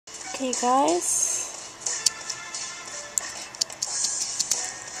Okay, guys.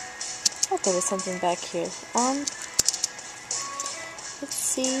 I thought there was something back here. Let's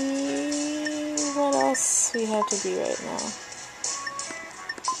see what else we have to do right now.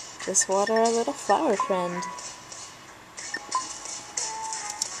 Just water our little flower friend.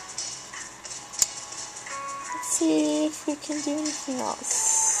 Let's see if we can do anything else.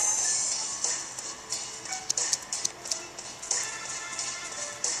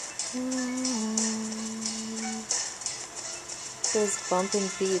 Those bumping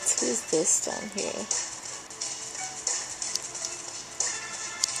beats. Who's this down here?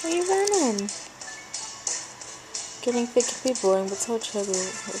 Where are you running? Getting fit can be boring, but so trouble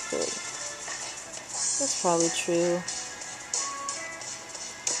with it. That's probably true.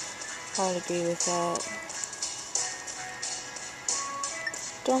 I would agree with that.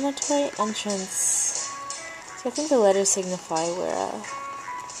 Dormitory entrance. So I think the letters signify where,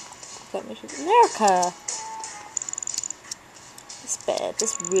 America! It's bad.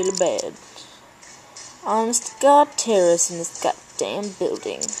 It's really bad. Honest to God, terrorists in this goddamn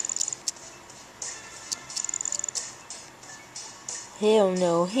building. Hell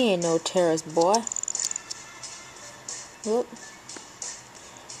no, he ain't no terrorist, boy. Whoop.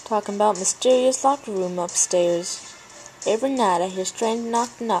 Talking about mysterious locked room upstairs. Every night I hear strange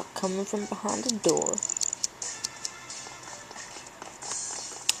knock coming from behind the door.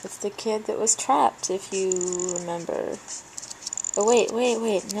 It's the kid that was trapped, if you remember. Oh, wait,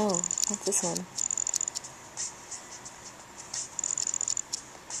 no, not this one.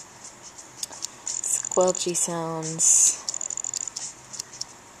 Squelchy sounds.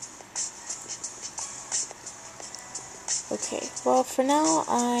 Okay, well, for now,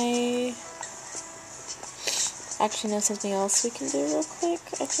 I actually know something else we can do real quick,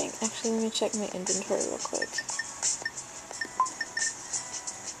 I think. Actually, let me check my inventory real quick.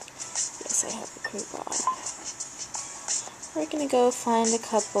 Yes, I have the crowbar. We're gonna go find a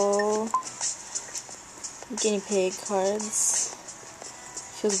couple guinea pig cards.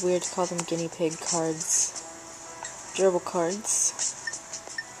 Feels weird to call them guinea pig cards. Gerbil cards.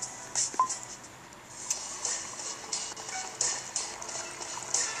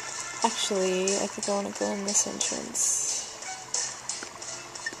 Actually, I think I want to go in this entrance.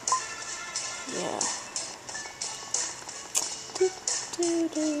 Yeah.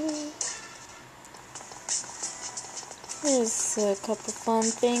 There's a couple fun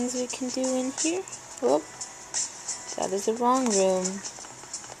things we can do in here. Whoop. That is the wrong room.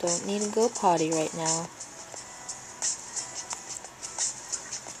 Don't need to go potty right now.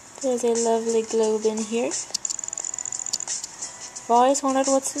 There's a lovely globe in here. I've always wondered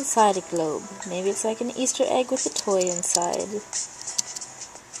what's inside a globe. Maybe it's like an Easter egg with a toy inside.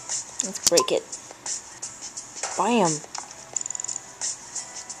 Let's break it. Bam!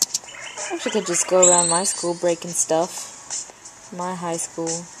 I wish I could just go around my school breaking stuff. My high school.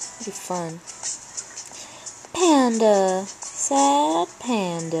 It'd be fun. Panda! Sad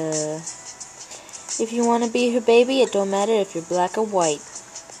panda. If you want to be her baby, it don't matter if you're black or white.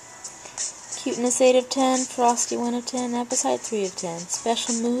 Cuteness 8 of 10, Frosty 1 of 10, Appetite 3 of 10.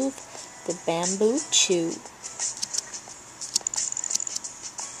 Special move, the Bamboo Chew.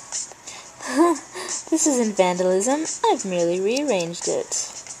 This isn't vandalism, I've merely rearranged it.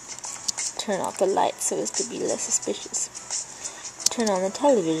 Turn off the lights so as to be less suspicious. Turn on the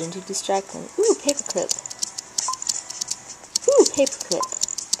television to distract them. Ooh, paperclip. Ooh, paperclip.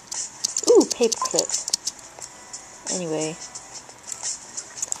 Ooh, paperclip. Anyway.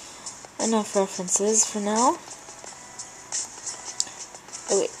 Enough references for now.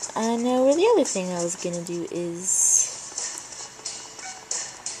 Oh wait, I know where the other thing I was gonna do is...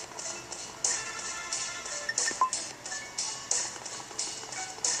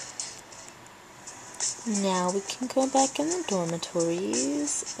 Now we can go back in the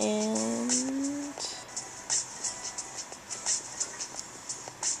dormitories and...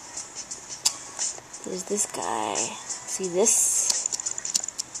 There's this guy. See this?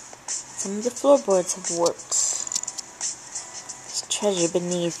 Some of the floorboards have warped. There's treasure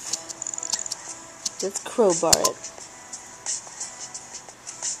beneath. Let's crowbar it.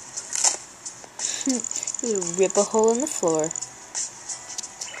 We'll rip a hole in the floor.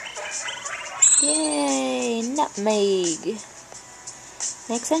 Yay! Nutmeg!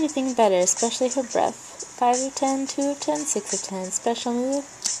 Makes anything better, especially her breath. 5 of 10, 2 of 10, 6 of 10. Special move,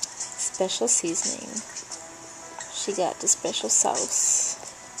 special seasoning. She got the special sauce.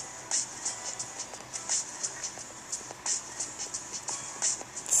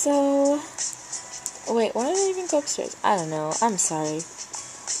 So, wait, why did I even go upstairs? I don't know. I'm sorry.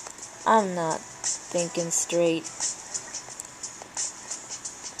 I'm not thinking straight.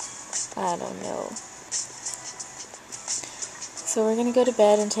 I don't know. So we're gonna go to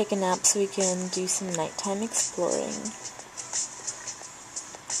bed and take a nap so we can do some nighttime exploring.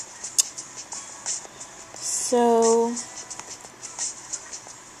 So,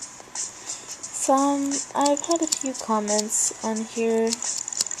 I've had a few comments on here.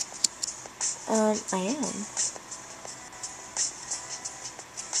 I am.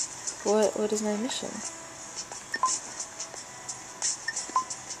 What is my mission?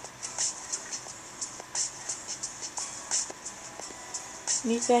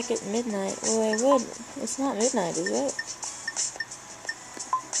 Meet back at midnight. Well, I would. It's not midnight, is it?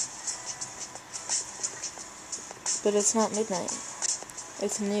 But it's not midnight.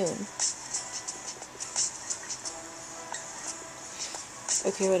 It's noon.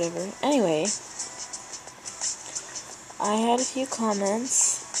 Okay, whatever. Anyway, I had a few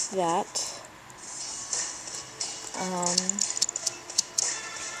comments that,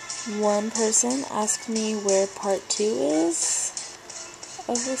 one person asked me where part 2 is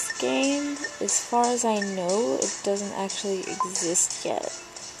of this game. As far as I know, it doesn't actually exist yet.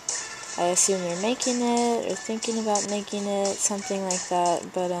 I assume they're making it, or thinking about making it, something like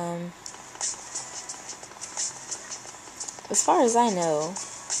that, but, as far as I know,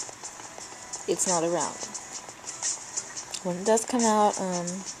 it's not around. When it does come out,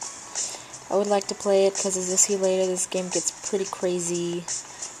 I would like to play it, because as you'll see later, this game gets pretty crazy,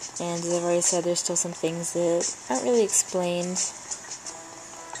 and as I've already said, there's still some things that aren't really explained.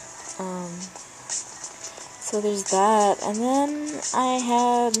 So there's that, and then I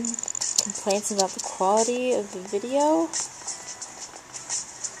had complaints about the quality of the video.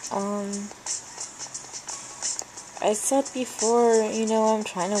 I said before, I'm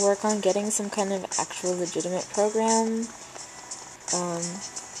trying to work on getting some kind of actual legitimate program.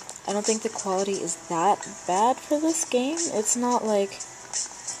 I don't think the quality is that bad for this game. It's not like,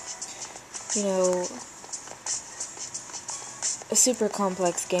 a super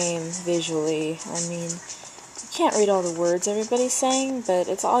complex game visually. I mean, you can't read all the words everybody's saying, but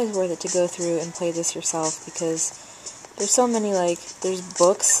it's always worth it to go through and play this yourself, because there's so many, there's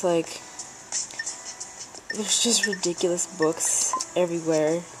books, there's just ridiculous books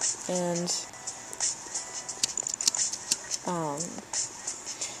everywhere, and,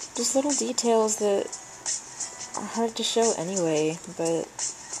 just little details that are hard to show anyway, but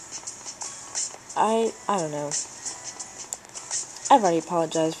I don't know. I've already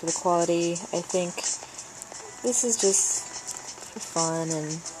apologized for the quality. I think this is just for fun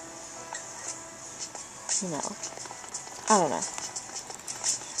and, I don't know.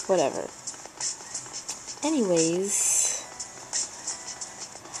 Whatever. Anyways,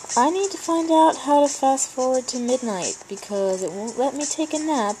 I need to find out how to fast forward to midnight, because it won't let me take a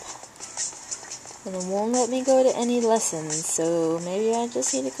nap, and it won't let me go to any lessons, so maybe I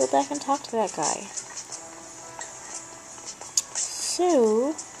just need to go back and talk to that guy.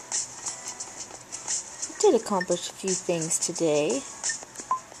 So, I did accomplish a few things today.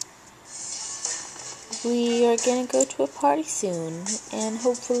 We are going to go to a party soon, and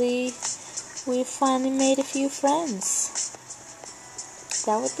hopefully we've finally made a few friends.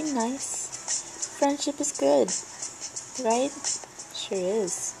 That would be nice. Friendship is good, right? Sure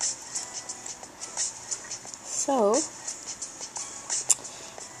is. So,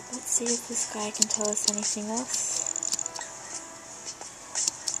 let's see if this guy can tell us anything else.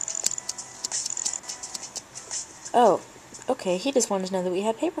 Oh, okay, he just wanted to know that we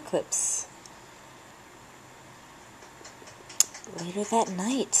had paper clips. Later that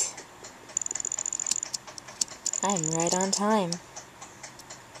night. I'm right on time.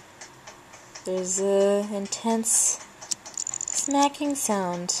 There's an intense smacking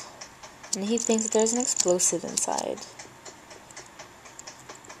sound, and he thinks there's an explosive inside.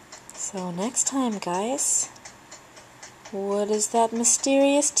 So next time, guys, what is that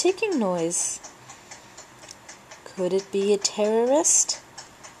mysterious ticking noise? Could it be a terrorist?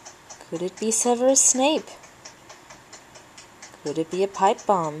 Could it be Severus Snape? Could it be a pipe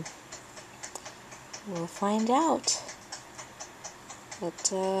bomb? We'll find out. But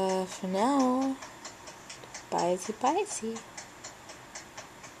for now, bye-zy.